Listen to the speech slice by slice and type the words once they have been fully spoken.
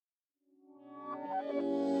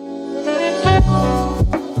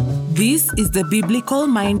This is the Biblical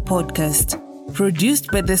Mind Podcast, produced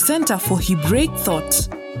by the Center for Hebraic Thought.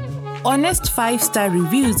 Honest 5-star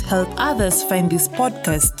reviews help others find this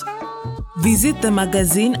podcast. Visit the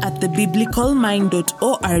magazine at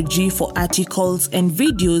thebiblicalmind.org for articles and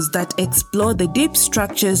videos that explore the deep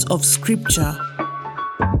structures of Scripture.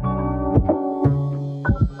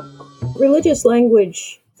 Religious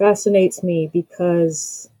language fascinates me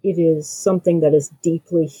because it is something that is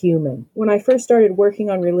deeply human. When I first started working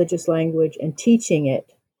on religious language and teaching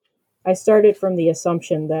it, I started from the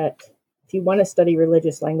assumption that if you want to study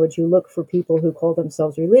religious language, you look for people who call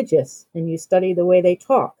themselves religious and you study the way they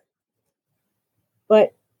talk.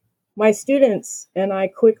 But my students and I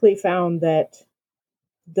quickly found that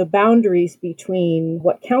the boundaries between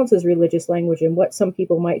what counts as religious language and what some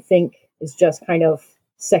people might think is just kind of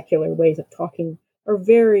secular ways of talking are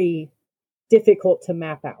very difficult to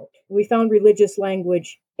map out. We found religious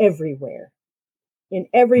language everywhere, in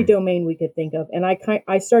every domain we could think of. And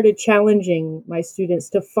I started challenging my students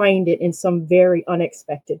to find it in some very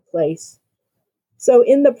unexpected place. So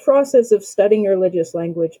in the process of studying religious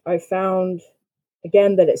language, I found,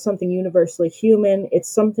 again, that it's something universally human.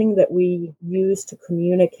 It's something that we use to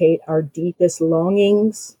communicate our deepest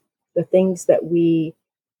longings, the things that we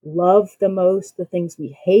love the most, the things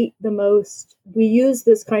we hate the most. We use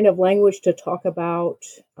this kind of language to talk about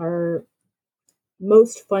our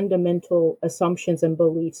most fundamental assumptions and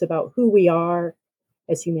beliefs about who we are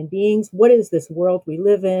as human beings. What is this world we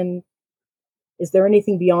live in? Is there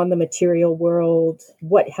anything beyond the material world?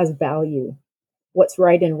 What has value? What's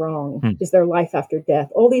right and wrong? Is there life after death?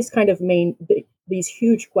 All these kind of these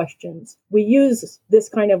huge questions. We use this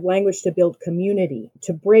kind of language to build community,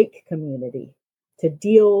 to break community, to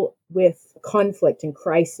deal with conflict and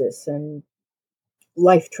crisis and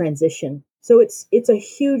life transition. So it's a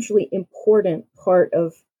hugely important part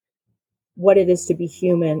of what it is to be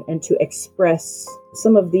human and to express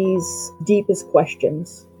some of these deepest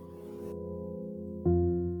questions.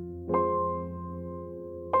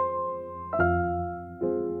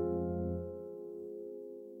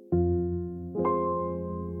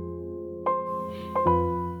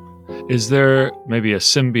 Is there maybe a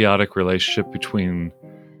symbiotic relationship between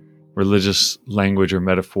religious language or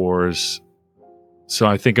metaphors? So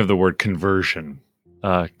I think of the word conversion.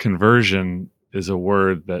 Conversion is a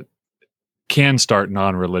word that can start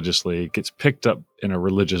non-religiously. It gets picked up in a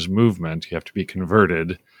religious movement. You have to be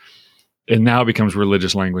converted. And now becomes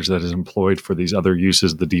religious language that is employed for these other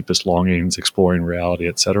uses, the deepest longings, exploring reality,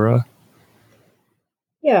 etc.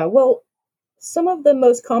 Yeah, well, some of the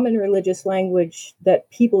most common religious language that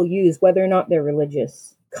people use, whether or not they're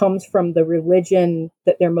religious, comes from the religion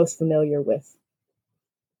that they're most familiar with.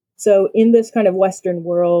 So in this kind of Western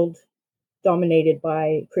world dominated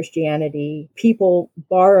by Christianity, people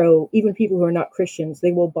borrow, even people who are not Christians,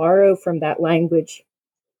 they will borrow from that language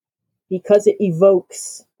because it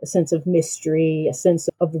evokes a sense of mystery, a sense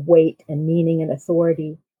of weight and meaning and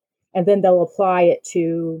authority. And then they'll apply it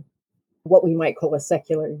to what we might call a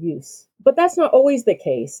secular use. But that's not always the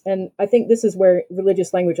case. And I think this is where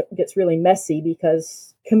religious language gets really messy,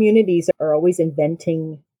 because communities are always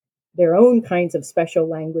inventing their own kinds of special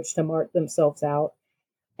language to mark themselves out.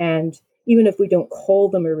 And even if we don't call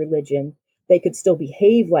them a religion, they could still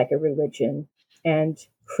behave like a religion and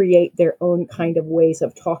create their own kind of ways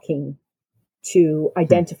of talking to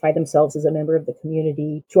identify themselves as a member of the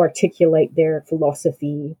community, to articulate their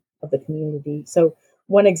philosophy of the community. So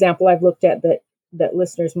one example I've looked at that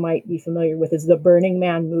listeners might be familiar with is the Burning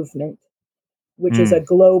Man movement, which is a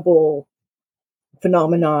global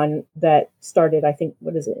phenomenon that started, I think,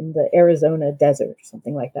 in the Arizona desert,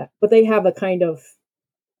 something like that. But they have a kind of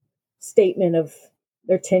statement of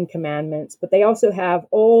their 10 commandments, but they also have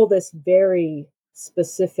all this very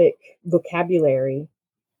specific vocabulary,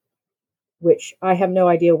 which I have no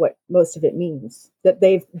idea what most of it means, that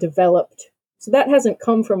they've developed. So that hasn't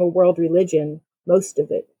come from a world religion, most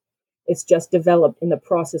of it. It's just developed in the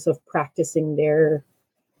process of practicing the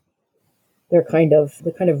kind of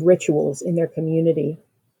rituals in their community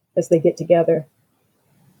as they get together.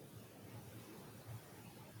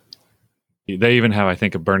 They even have, I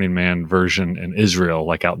think, a Burning Man version in Israel,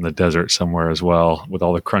 like out in the desert somewhere as well, with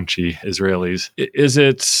all the crunchy Israelis. Is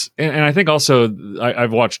it, and I think also,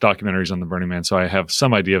 I've watched documentaries on the Burning Man, so I have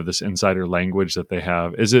some idea of this insider language that they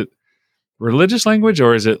have. Is it religious language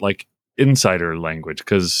or is it like insider language?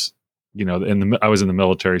 Because, you know, I was in the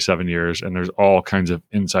military 7 years, and there's all kinds of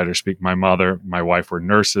insider speak. My mother, my wife were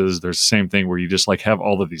nurses. There's the same thing where you just like have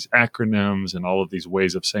all of these acronyms and all of these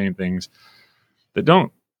ways of saying things that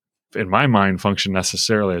don't, in my mind, function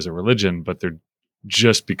necessarily as a religion, but they're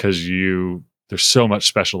just because you there's so much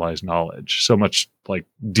specialized knowledge, so much like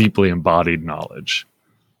deeply embodied knowledge.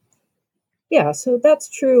 Yeah, so that's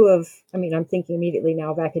true of, I'm thinking immediately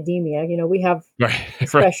now of academia. We have Right.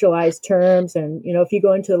 specialized terms, and, if you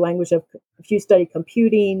go into the language of, if you study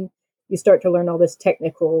computing, you start to learn all this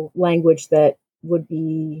technical language that would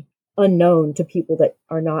be unknown to people that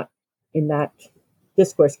are not in that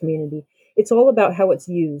discourse community. It's all about how it's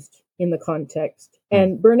used in the context.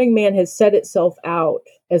 And Burning Man has set itself out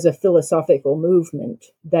as a philosophical movement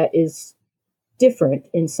that is different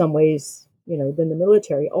in some ways, than the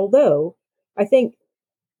military. Although I think,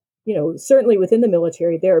 certainly within the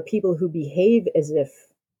military, there are people who behave as if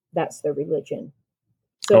that's their religion.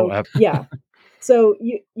 So, yeah. So,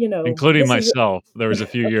 including myself, there was a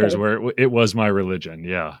few years okay. where it was my religion.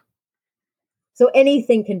 Yeah. So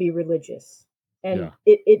anything can be religious. And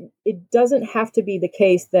it doesn't have to be the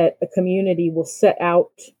case that a community will set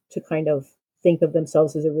out to kind of think of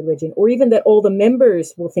themselves as a religion, or even that all the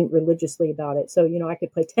members will think religiously about it. So, I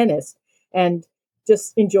could play tennis and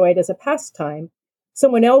just enjoy it as a pastime.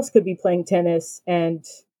 Someone else could be playing tennis and,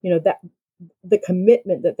 that the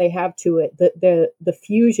commitment that they have to it, the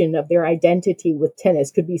fusion of their identity with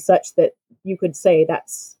tennis could be such that you could say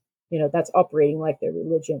that's operating like their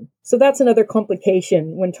religion. So that's another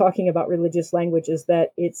complication when talking about religious language, is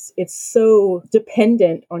that it's so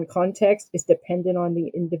dependent on context, it's dependent on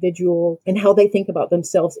the individual and how they think about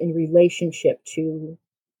themselves in relationship to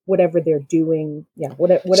whatever they're doing. Yeah,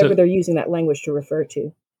 whatever they're using that language to refer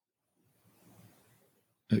to.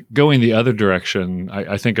 Going the other direction,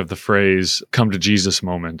 I think of the phrase "come to Jesus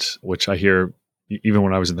moment," which I hear even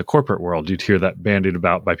when I was in the corporate world. You'd hear that bandied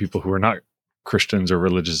about by people who are not Christians or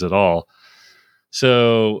religious at all.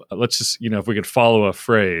 So let's just, if we could follow a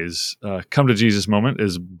phrase, "come to Jesus moment"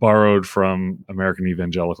 is borrowed from American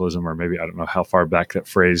evangelicalism, or maybe I don't know how far back that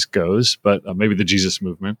phrase goes, but maybe the Jesus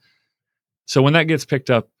movement. So when that gets picked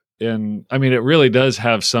up it really does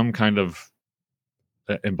have some kind of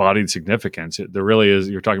embodied significance. There really is.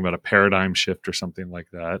 You're talking about a paradigm shift or something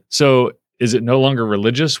like that. So is it no longer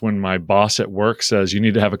religious when my boss at work says you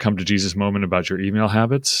need to have a come to Jesus moment about your email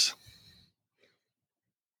habits?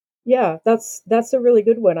 Yeah, that's a really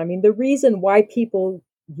good one. The reason why people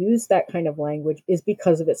use that kind of language is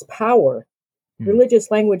because of its power.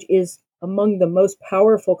 Religious language is among the most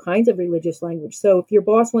powerful kinds of religious language. So if your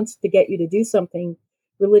boss wants to get you to do something,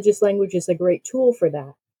 religious language is a great tool for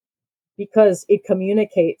that, because it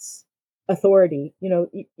communicates authority.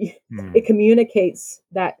 It communicates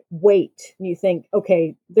that weight. And you think,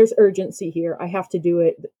 okay, there's urgency here. I have to do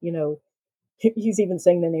it. He's even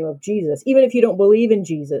saying the name of Jesus. Even if you don't believe in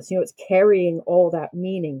Jesus, it's carrying all that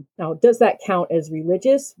meaning. Now, does that count as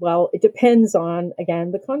religious? Well, it depends on,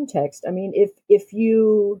 again, the context.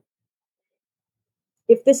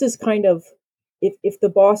 If this is kind of, if the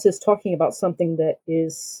boss is talking about something that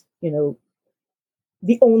is,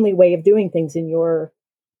 the only way of doing things in your,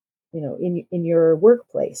 in your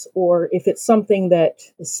workplace, or if it's something that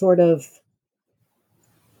is sort of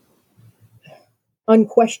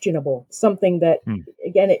unquestionable, something that,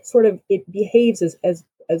 again, it behaves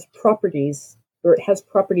as properties, or it has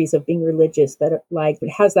properties of being religious, that are like, it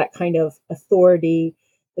has that kind of authority,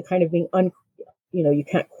 the kind of being you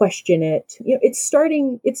can't question it.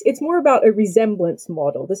 It's more about a resemblance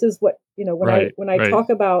model. This is what, when I talk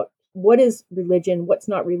about what is religion, what's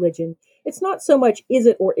not religion, it's not so much is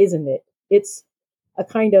it or isn't it. It's a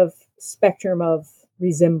kind of spectrum of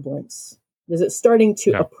resemblance. Is it starting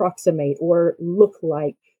to approximate or look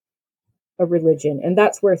like a religion? And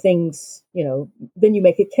that's where things, then you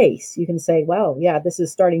make a case. You can say, well, yeah, this is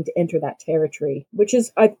starting to enter that territory, which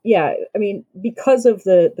is, because of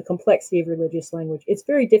the complexity of religious language, it's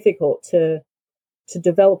very difficult to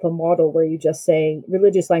develop a model where you just say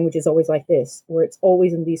religious language is always like this, or it's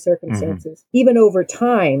always in these circumstances. Even over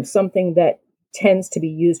time, something that tends to be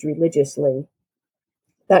used religiously,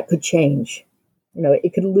 that could change.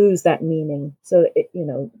 It could lose that meaning. So,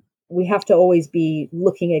 we have to always be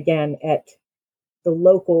looking again at the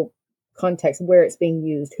local context, where it's being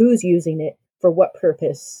used, who's using it, for what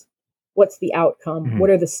purpose, what's the outcome, what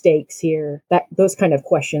are the stakes here? Those kind of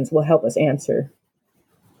questions will help us answer.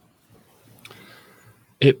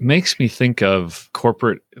 It makes me think of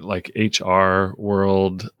corporate, like HR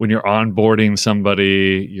world. When you're onboarding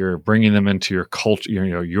somebody, you're bringing them into your culture,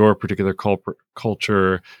 your particular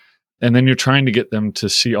culture. And then you're trying to get them to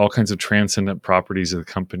see all kinds of transcendent properties of the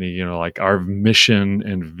company, like our mission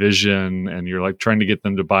and vision. And you're like trying to get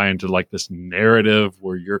them to buy into like this narrative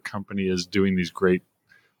where your company is doing these great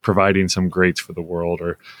providing some greats for the world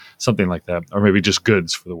or something like that, or maybe just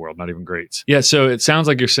goods for the world, not even greats. Yeah, so it sounds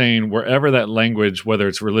like you're saying wherever that language, whether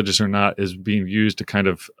it's religious or not, is being used to kind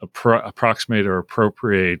of approximate or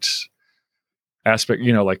appropriate aspect,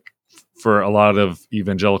 like for a lot of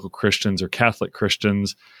evangelical Christians or Catholic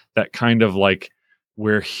Christians, that kind of like,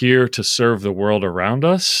 we're here to serve the world around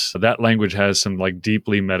us. That language has some like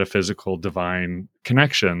deeply metaphysical, divine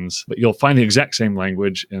connections, but you'll find the exact same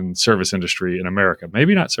language in service industry in America.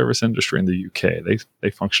 Maybe not service industry in the UK. They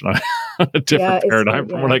function on a different paradigm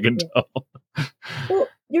from what I can tell. Well,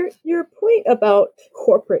 your point about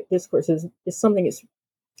corporate discourses is something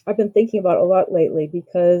I've been thinking about a lot lately,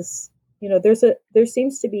 because there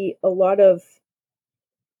seems to be a lot of,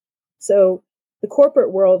 so the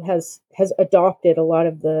corporate world has adopted a lot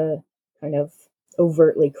of the kind of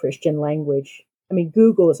overtly Christian language. I mean,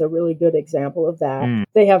 Google is a really good example of that.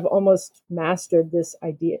 They have almost mastered this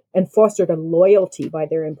idea and fostered a loyalty by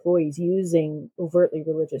their employees using overtly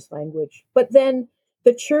religious language. But then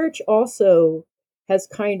the church also has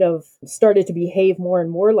kind of started to behave more and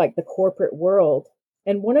more like the corporate world.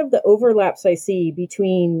 And one of the overlaps I see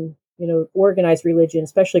between organized religion,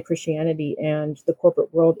 especially Christianity, and the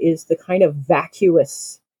corporate world is the kind of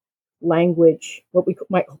vacuous language, what we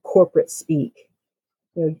might call corporate speak.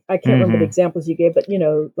 I can't remember the examples you gave, but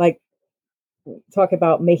like talk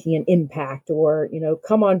about making an impact, or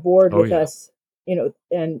come on board with us,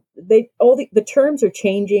 and the terms are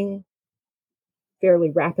changing fairly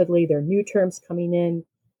rapidly. There are new terms coming in,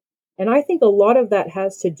 and I think a lot of that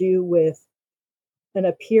has to do with an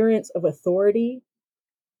appearance of authority.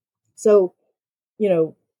 So,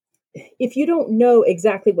 if you don't know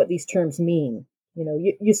exactly what these terms mean,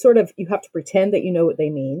 you have to pretend that you know what they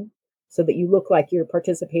mean so that you look like you're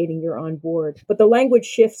participating, you're on board. But the language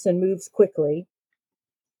shifts and moves quickly.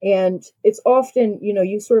 And it's often,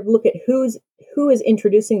 you sort of look at who is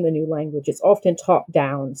introducing the new language. It's often top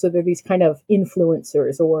down. So there are these kind of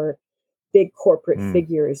influencers or big corporate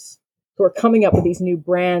figures who are coming up with these new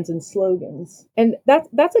brands and slogans. And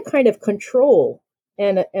that's a kind of control.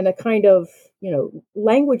 And a kind of,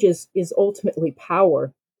 language is ultimately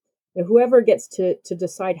power. Whoever gets to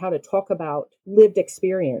decide how to talk about lived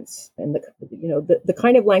experience and the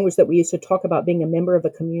kind of language that we use to talk about being a member of a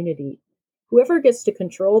community, whoever gets to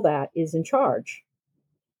control that is in charge.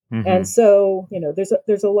 And so,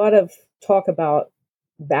 there's a lot of talk about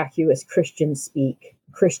vacuous Christian speak,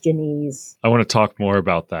 Christianese. I want to talk more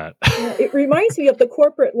about that. It reminds me of the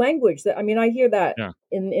corporate language that, I hear that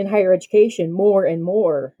in higher education more and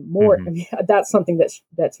more. That's something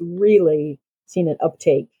that's really seen an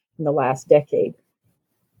uptake in the last decade.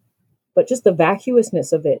 But just the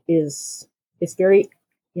vacuousness of it is very,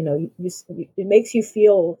 it makes you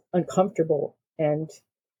feel uncomfortable and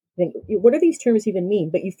think, what do these terms even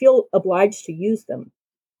mean? But you feel obliged to use them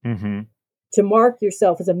to mark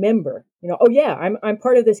yourself as a member. Oh yeah, I'm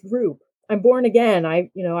part of this group. I'm born again. I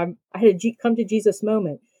had a come to Jesus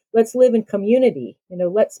moment. Let's live in community.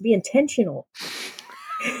 Let's be intentional.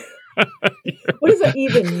 What does that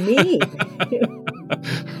even mean?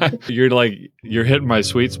 You're hitting my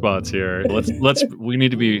sweet spots here. We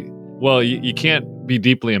need to be, well, you can't be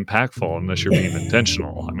deeply impactful unless you're being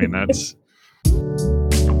intentional. That's.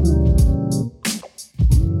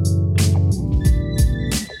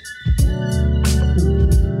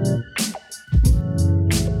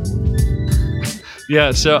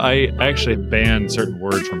 Yeah, so I actually banned certain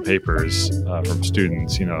words from papers from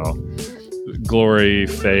students, glory,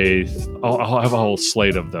 faith. I'll have a whole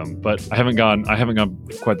slate of them, but I haven't gone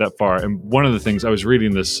quite that far. And one of the things, I was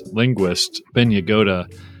reading this linguist, Ben Yagoda,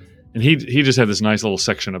 and he just had this nice little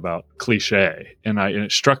section about cliche. And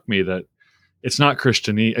it struck me that it's not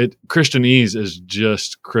Christianese. Christianese is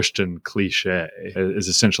just Christian cliche, is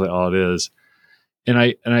essentially all it is. And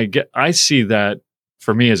I see that.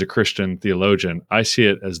 For me as a Christian theologian, I see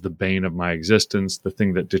it as the bane of my existence, the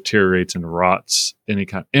thing that deteriorates and rots any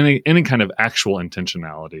kind of actual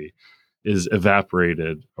intentionality is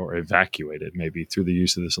evaporated or evacuated maybe through the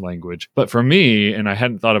use of this language. But for me, and I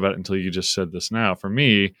hadn't thought about it until you just said this now, for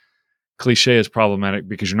me, cliche is problematic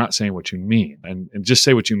because you're not saying what you mean, and just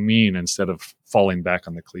say what you mean instead of falling back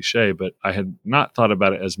on the cliche. But I had not thought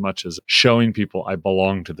about it as much as showing people I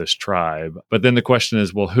belong to this tribe. But then the question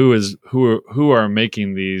is, well, who are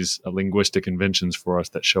making these linguistic conventions for us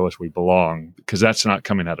that show us we belong? Because that's not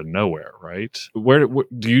coming out of nowhere, right? Where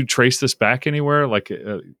do you trace this back anywhere? Like,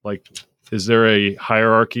 is there a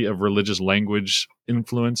hierarchy of religious language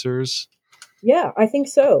influencers? Yeah, I think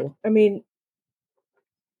so.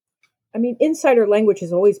 Insider language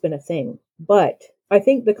has always been a thing, but I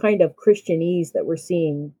think the kind of Christianese that we're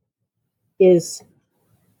seeing is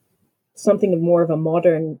something more of a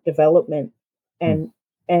modern development and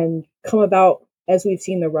come about as we've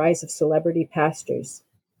seen the rise of celebrity pastors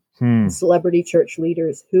and celebrity church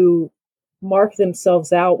leaders who mark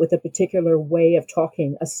themselves out with a particular way of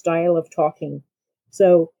talking, a style of talking.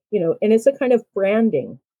 So, and it's a kind of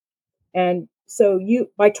branding. And so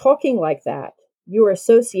by talking like that, you're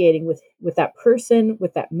associating with that person,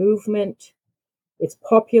 with that movement. It's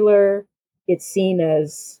popular. It's seen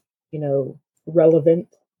as, relevant.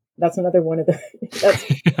 That's another one of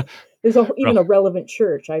there's even a relevant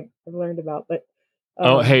church I've learned about, but.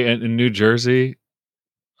 Hey, in New Jersey,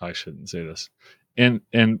 I shouldn't say this. In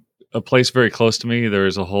a place very close to me, there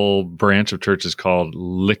is a whole branch of churches called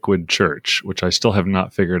Liquid Church, which I still have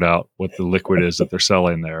not figured out what the liquid is that they're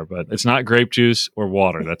selling there. But it's not grape juice or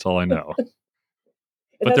water. That's all I know.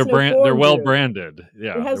 But they're well branded.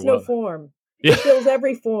 Yeah, it has no form. Yeah. It fills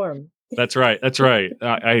every form. That's right.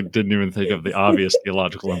 I didn't even think of the obvious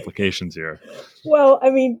theological implications here. Well, I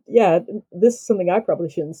mean, yeah, this is something I probably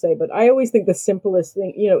shouldn't say, but I always think the simplest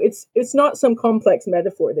thing, it's not some complex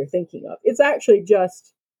metaphor they're thinking of. It's actually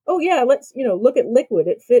just, oh yeah, let's, look at liquid.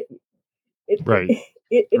 It right.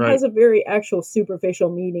 It has a very actual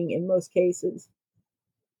superficial meaning in most cases.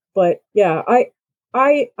 But yeah,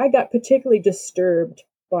 I got particularly disturbed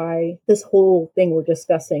by this whole thing we're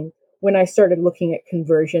discussing when I started looking at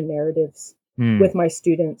conversion narratives with my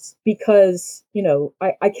students, because,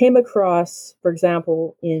 I came across, for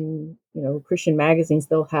example, in, Christian magazines,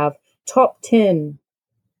 they'll have top 10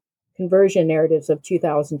 conversion narratives of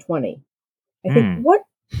 2020. I think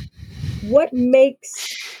what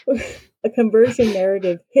makes a conversion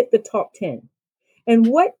narrative hit the top 10? And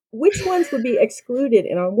which ones would be excluded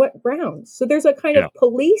and on what grounds? So there's a kind of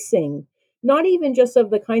policing, not even just of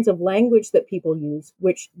the kinds of language that people use,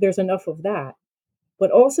 which there's enough of that, but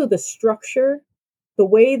also the structure, the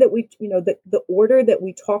way that we, the order that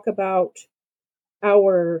we talk about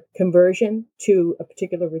our conversion to a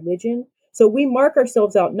particular religion. So we mark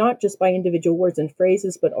ourselves out not just by individual words and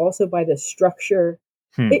phrases, but also by the structure.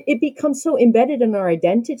 It becomes so embedded in our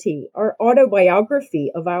identity. Our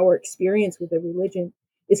autobiography of our experience with a religion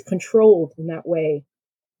is controlled in that way.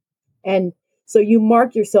 And so you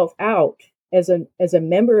mark yourself out as a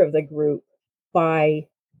member of the group by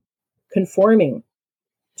conforming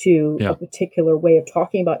to a particular way of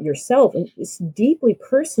talking about yourself. And it's deeply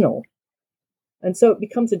personal. And so it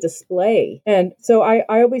becomes a display. And so I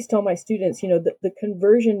always tell my students, the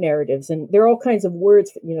conversion narratives, and there are all kinds of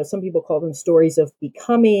words, some people call them stories of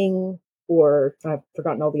becoming, or I've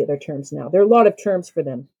forgotten all the other terms now. There are a lot of terms for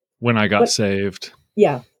them. When I got saved.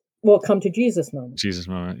 Yeah. Well, come to Jesus moment. Jesus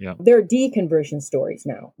moment, yeah. There are deconversion stories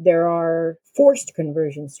now. There are forced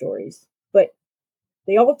conversion stories, but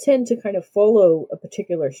they all tend to kind of follow a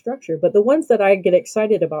particular structure. But the ones that I get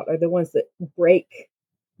excited about are the ones that break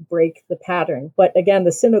the pattern. But again,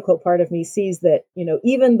 the cynical part of me sees that,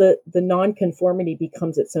 even the nonconformity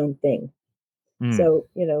becomes its own thing. So,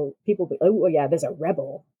 people be, oh, well, yeah, there's a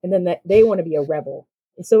rebel. And then that they want to be a rebel.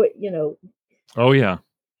 And so, oh, yeah,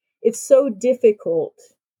 it's so difficult,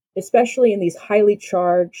 especially in these highly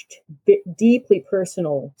charged, deeply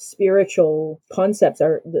personal, spiritual concepts,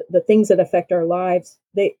 are the things that affect our lives.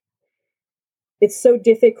 It's so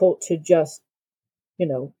difficult to just,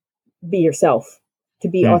 be yourself, to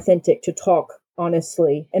be authentic, to talk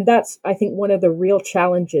honestly. And that's, I think, one of the real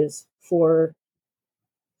challenges for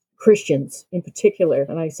Christians in particular.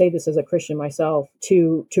 And I say this as a Christian myself,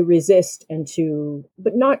 to resist and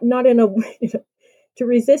but not in a way, to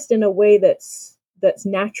resist in a way that's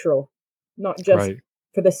natural, not just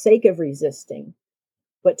for the sake of resisting,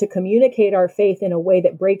 but to communicate our faith in a way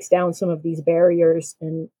that breaks down some of these barriers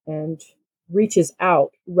and reaches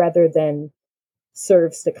out rather than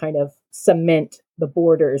serves to kind of cement the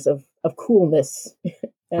borders of coolness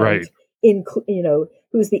and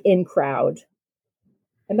who's the in crowd.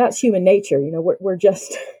 And that's human nature. We're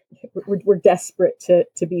just we're desperate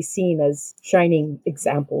to be seen as shining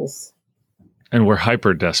examples. And we're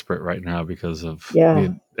hyper desperate right now because of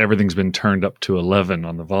everything's been turned up to 11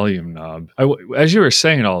 on the volume knob. As you were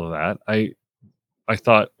saying all of that, I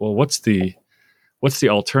thought, well, what's the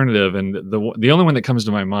alternative? And the only one that comes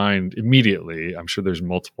to my mind immediately, I'm sure there's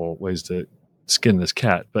multiple ways to skin this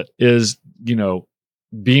cat, but is,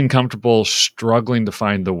 being comfortable struggling to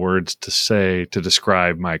find the words to say to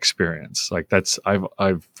describe my experience. Like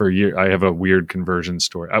I've for years, I have a weird conversion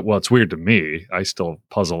story. Well, it's weird to me. I still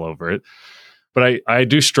puzzle over it. But I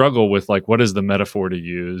do struggle with like, what is the metaphor to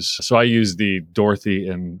use? So I use the Dorothy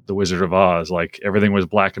in The Wizard of Oz, like everything was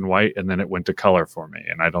black and white and then it went to color for me.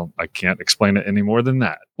 And I can't explain it any more than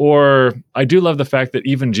that. Or I do love the fact that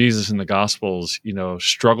even Jesus in the Gospels,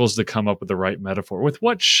 struggles to come up with the right metaphor. With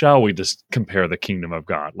what shall we just compare the kingdom of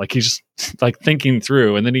God? Like he's like thinking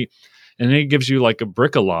through, and then he gives you like a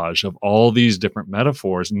bricolage of all these different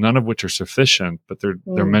metaphors, none of which are sufficient, but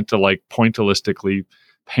they're meant to like pointillistically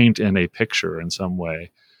paint in a picture in some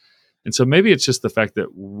way. And so maybe it's just the fact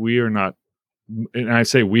that we are not, and I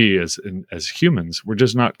say we as humans, we're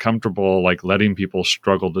just not comfortable like letting people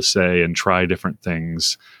struggle to say and try different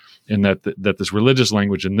things. And that this religious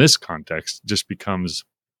language in this context just becomes,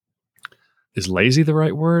 is lazy the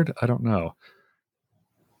right word? I don't know.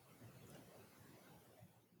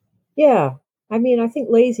 Yeah. I mean, I think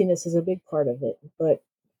laziness is a big part of it, but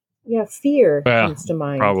yeah, fear comes to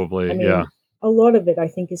mind. Probably, I mean, a lot of it, I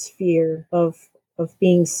think, is fear of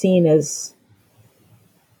being seen as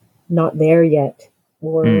not there yet,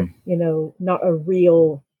 or not a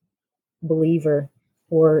real believer,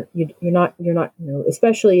 or you're not,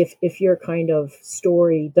 especially if your kind of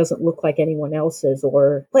story doesn't look like anyone else's.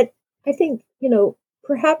 But I think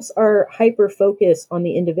perhaps our hyper focus on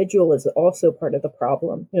the individual is also part of the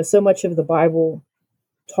problem. So much of the Bible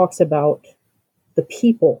talks about the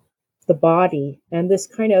people, the body, and this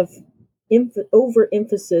kind of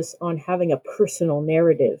overemphasis on having a personal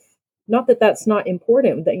narrative. Not that that's not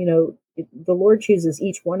important, that, the Lord chooses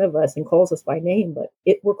each one of us and calls us by name, but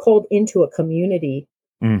we're called into a community.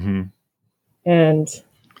 Mm-hmm. And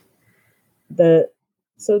the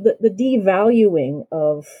devaluing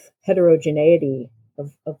of heterogeneity,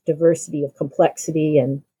 of diversity, of complexity,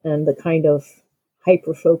 and the kind of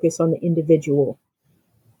hyper focus on the individual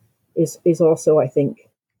is also, I think,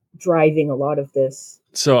 driving a lot of this.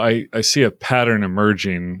 So I see a pattern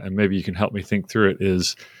emerging, and maybe you can help me think through it,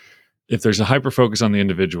 is if there's a hyper focus on the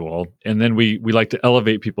individual, and then we like to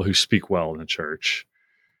elevate people who speak well in the church.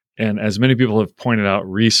 And as many people have pointed out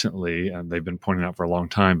recently, and they've been pointing out for a long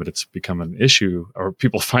time, but it's become an issue, or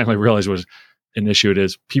people finally realize was an issue, it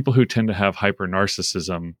is people who tend to have hyper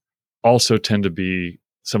narcissism also tend to be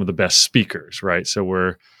some of the best speakers, right? So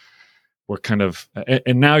we're kind of,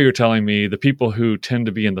 and now you're telling me the people who tend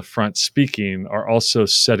to be in the front speaking are also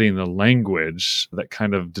setting the language that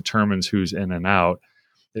kind of determines who's in and out.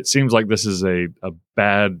 It seems like this is a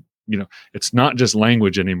bad, it's not just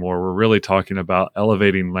language anymore. We're really talking about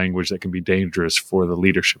elevating language that can be dangerous for the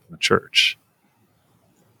leadership in the church.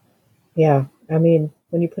 Yeah. I mean,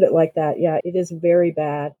 when you put it like that, yeah, it is very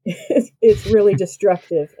bad. It's really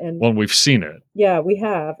destructive. And well, we've seen it. Yeah, we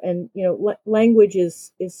have. And, language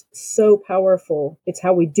is so powerful. It's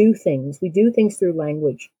how we do things. We do things through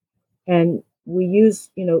language. And we use,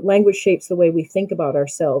 language shapes the way we think about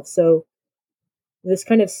ourselves. So this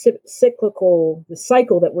kind of cyclical, the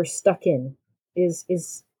cycle that we're stuck in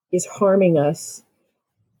is harming us.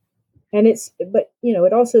 And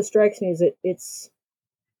it also strikes me as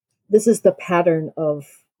this is the pattern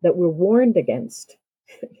that we're warned against.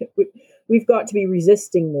 We've got to be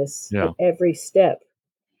resisting this at every step.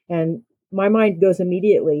 And my mind goes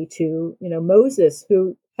immediately to, Moses,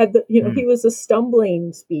 who had he was a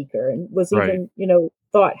stumbling speaker and was even,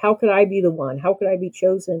 thought, how could I be the one? How could I be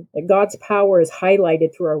chosen? That God's power is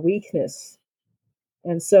highlighted through our weakness.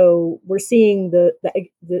 And so we're seeing it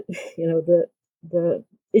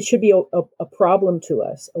should be a problem to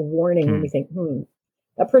us, a warning when we think,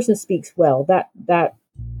 that person speaks well.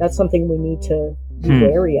 That's something we need to be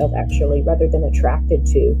wary of, actually, rather than attracted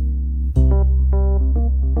to.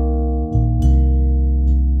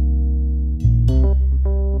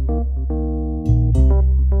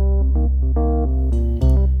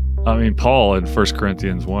 I mean, Paul in 1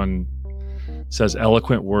 Corinthians 1 says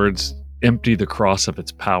eloquent words empty the cross of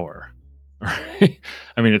its power. Right?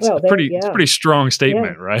 I mean, it's a pretty strong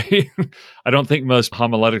statement, right? I don't think most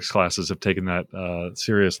homiletics classes have taken that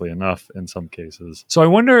seriously enough in some cases. So I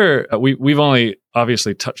wonder, we've only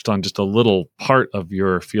obviously touched on just a little part of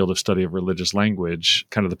your field of study of religious language,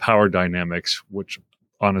 kind of the power dynamics, which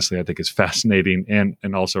honestly I think is fascinating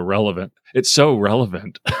and also relevant. It's so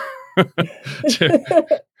relevant.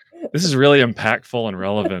 This is really impactful and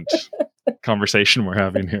relevant conversation we're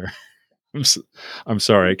having here. I'm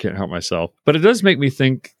sorry, I can't help myself. But it does make me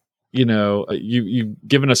think, you've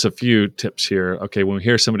given us a few tips here. Okay, when we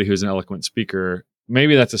hear somebody who's an eloquent speaker,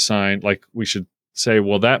 maybe that's a sign, like we should say,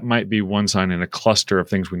 well, that might be one sign in a cluster of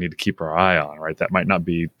things we need to keep our eye on, right? That might not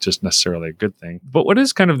be just necessarily a good thing. But what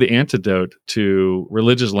is kind of the antidote to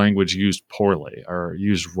religious language used poorly or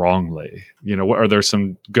used wrongly? Are there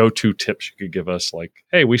some go-to tips you could give us, like,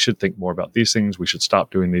 hey, we should think more about these things, we should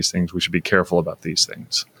stop doing these things, we should be careful about these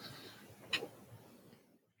things?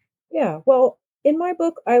 Yeah, well, in my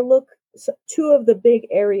book, two of the big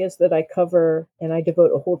areas that I cover, and I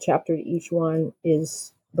devote a whole chapter to each one,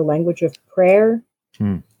 is the language of prayer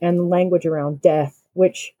and the language around death,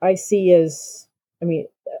 which I see as,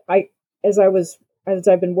 as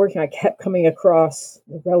I've been working, I kept coming across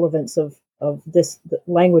the relevance of the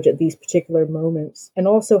language at these particular moments, and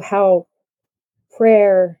also how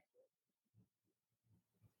prayer,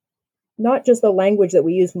 not just the language that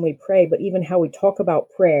we use when we pray, but even how we talk about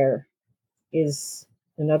prayer, is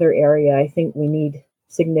another area I think we need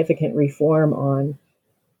significant reform on,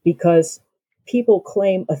 because people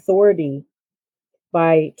claim authority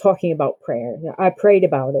by talking about prayer. I prayed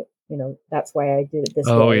about it, that's why I did it this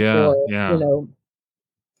Oh, way, yeah, or yeah.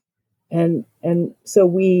 And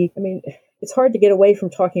so it's hard to get away from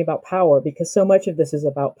talking about power, because so much of this is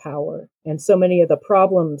about power, and so many of the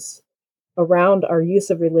problems around our use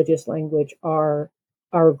of religious language are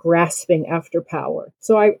grasping after power.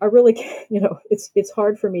 So I really, it's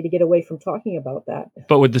hard for me to get away from talking about that.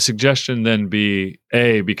 But would the suggestion then be,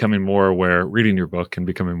 A, becoming more aware, reading your book and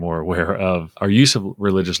becoming more aware of our use of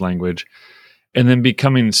religious language, and then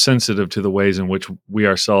becoming sensitive to the ways in which we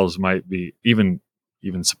ourselves might be even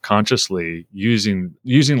subconsciously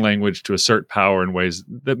using language to assert power in ways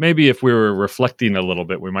that maybe if we were reflecting a little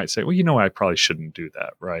bit, we might say, well, I probably shouldn't do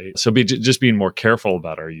that, right? So just being more careful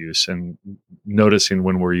about our use and noticing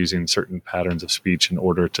when we're using certain patterns of speech in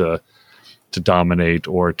order to dominate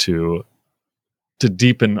or to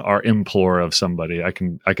deepen our implore of somebody. I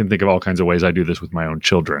can think of all kinds of ways I do this with my own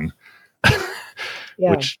children.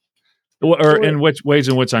 Yeah. Or in which ways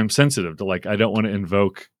in which I'm sensitive to, like, I don't want to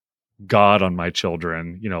invoke God on my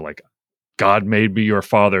children, like, God made me your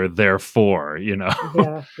father, therefore,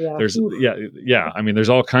 Yeah. there's there's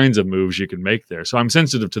all kinds of moves you can make there. So I'm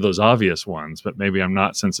sensitive to those obvious ones, but maybe I'm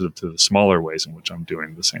not sensitive to the smaller ways in which I'm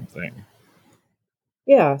doing the same thing.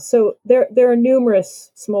 Yeah, so there are numerous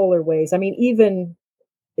smaller ways. Even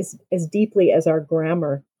as deeply as our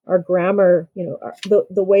grammar, the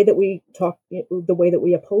way that we talk, the way that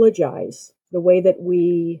we apologize, the way that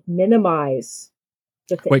we minimize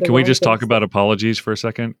Wait, can we just talk about apologies for a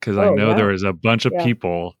second? Because I know there is a bunch of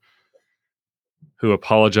people who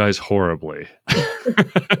apologize horribly.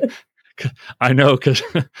 I know, because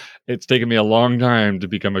it's taken me a long time to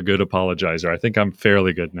become a good apologizer. I think I'm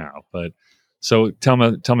fairly good now, but so tell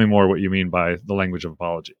me more what you mean by the language of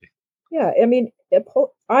apology. Yeah,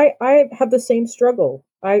 I have the same struggle.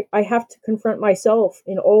 I have to confront myself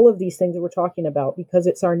in all of these things that we're talking about, because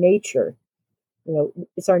it's our nature.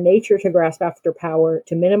 It's our nature to grasp after power,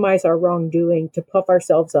 to minimize our wrongdoing, to puff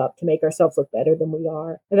ourselves up, to make ourselves look better than we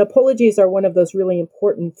are. And apologies are one of those really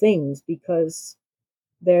important things, because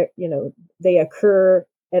they occur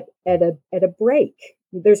at a break.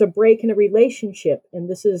 There's a break in a relationship, and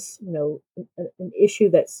this is an issue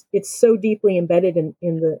it's so deeply embedded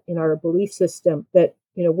in our belief system that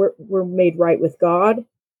we're made right with God,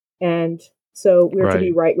 and so we're to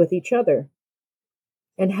be right with each other.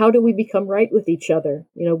 And how do we become right with each other?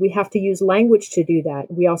 We have to use language to do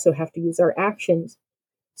that. We also have to use our actions.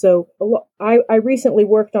 So I recently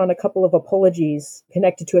worked on a couple of apologies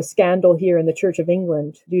connected to a scandal here in the Church of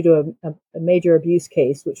England due to a major abuse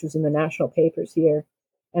case, which was in the national papers here.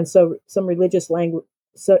 And so some religious leaders,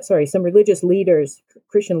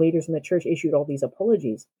 Christian leaders in the church, issued all these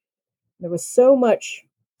apologies. There was so much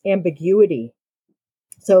ambiguity,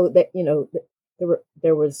 so that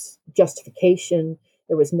there was justification.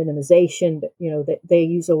 There was minimization, that they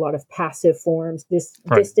use a lot of passive forms.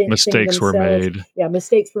 Distancing mistakes themselves. were made. Yeah,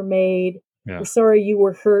 mistakes were made. Yeah. We're sorry you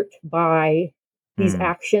were hurt by these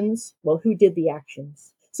actions. Well, who did the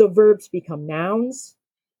actions? So verbs become nouns.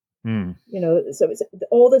 So it's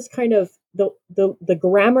all this kind of the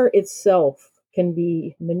grammar itself can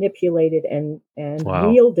be manipulated and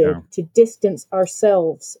wielded to distance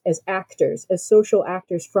ourselves as actors, as social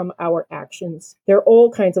actors, from our actions. There are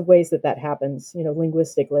all kinds of ways that happens,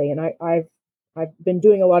 linguistically. And I've been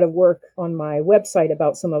doing a lot of work on my website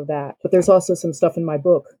about some of that. But there's also some stuff in my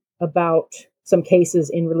book about some cases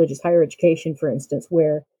in religious higher education, for instance,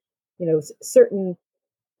 where, certain,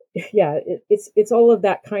 it's all of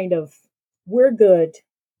that kind of, we're good,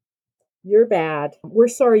 you're bad, we're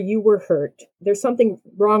sorry you were hurt, there's something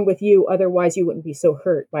wrong with you, otherwise you wouldn't be so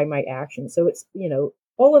hurt by my action. So it's,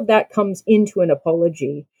 all of that comes into an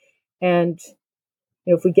apology. And,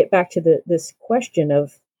 if we get back to this question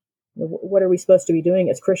of what are we supposed to be doing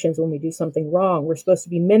as Christians when we do something wrong? We're supposed to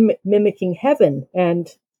be mimicking heaven, and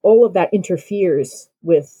all of that interferes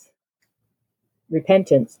with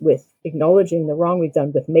repentance, with acknowledging the wrong we've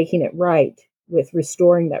done, with making it right, with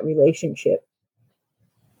restoring that relationship.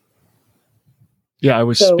 Yeah, I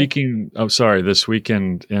was speaking, this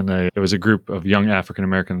weekend it was a group of young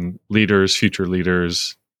African-American leaders, future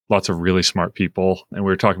leaders, lots of really smart people. And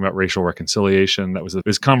we were talking about racial reconciliation. That was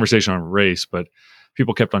this conversation on race, but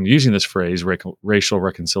people kept on using this phrase, racial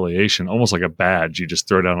reconciliation, almost like a badge. You just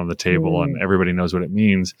throw it out on the table and everybody knows what it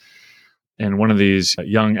means. And one of these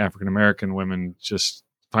young African-American women just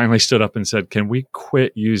finally stood up and said, can we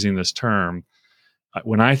quit using this term?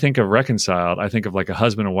 When I think of reconciled, I think of like a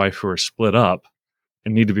husband and wife who are split up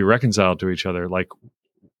and need to be reconciled to each other. Like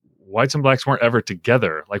whites and blacks weren't ever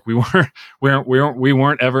together. Like we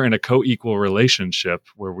weren't ever in a co-equal relationship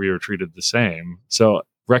where we were treated the same. So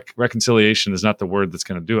reconciliation is not the word that's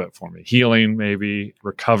going to do it for me. Healing, maybe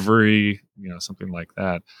recovery, something like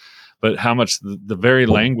that. But how much the very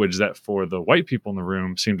language that for the white people in the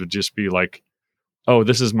room seemed to just be like, oh,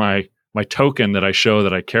 this is my token that I show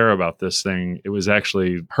that I care about this thing. It was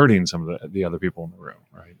actually hurting some of the other people in the room,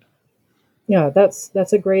 right? Yeah,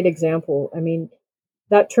 that's a great example. I mean,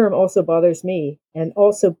 that term also bothers me, and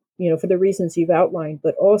also, for the reasons you've outlined,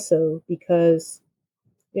 but also because,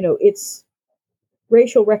 it's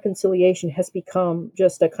racial reconciliation has become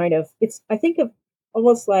just a kind of, I think of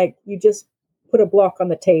almost like you just put a block on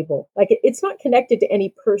the table. Like it's not connected to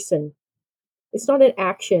any person. It's not an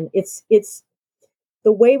action. It's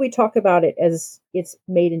the way we talk about it as it's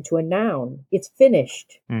made into a noun. It's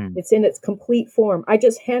finished. It's in its complete form. I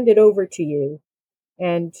just hand it over to you.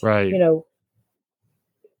 And, right.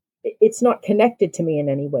 It's not connected to me in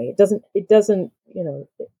any way. It doesn't,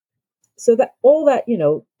 so that all that,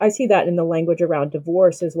 I see that in the language around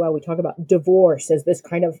divorce as well. We talk about divorce as this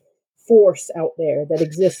kind of force out there that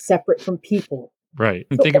exists separate from people. Right.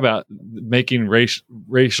 And think about making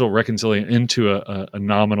racial reconciliation into a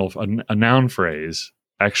noun phrase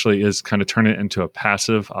actually is kind of turn it into a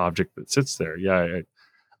passive object that sits there. Yeah.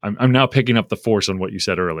 I'm now picking up the force on what you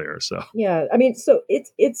said earlier. So yeah, I mean, so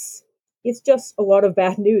it's just a lot of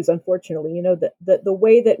bad news, unfortunately. The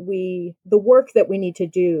way that the work that we need to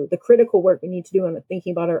do, the critical work we need to do on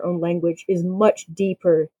thinking about our own language is much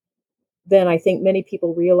deeper than I think many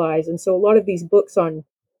people realize. And so a lot of these books on,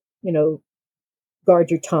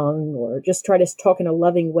 guard your tongue or just try to talk in a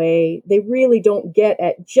loving way, they really don't get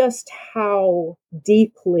at just how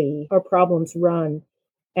deeply our problems run.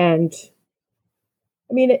 And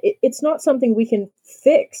I mean, it's not something we can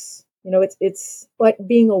fix. It's like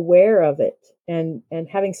being aware of it and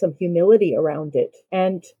having some humility around it.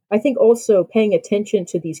 And I think also paying attention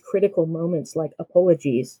to these critical moments like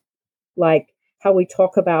apologies, like how we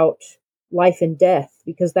talk about life and death,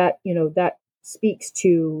 because that speaks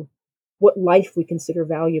to what life we consider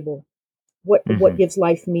valuable, what gives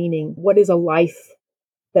life meaning, what is a life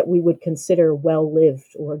that we would consider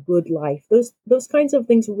well-lived or a good life. Those kinds of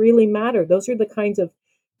things really matter. Those are the kinds of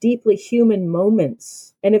deeply human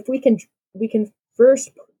moments. And if we can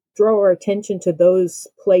first draw our attention to those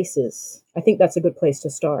places, I think that's a good place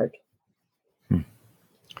to start.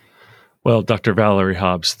 Well, Dr. Valerie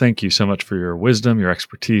Hobbs, thank you so much for your wisdom, your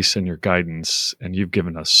expertise, and your guidance. And you've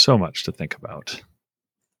given us so much to think about.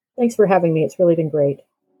 Thanks for having me. It's really been great.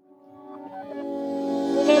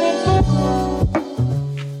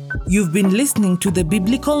 You've been listening to the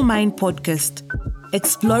Biblical Mind podcast,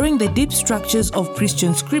 exploring the deep structures of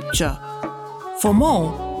Christian scripture. For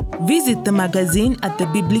more, visit the magazine at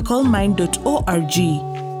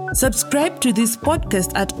thebiblicalmind.org. Subscribe to this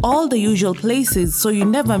podcast at all the usual places so you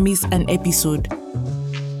never miss an episode.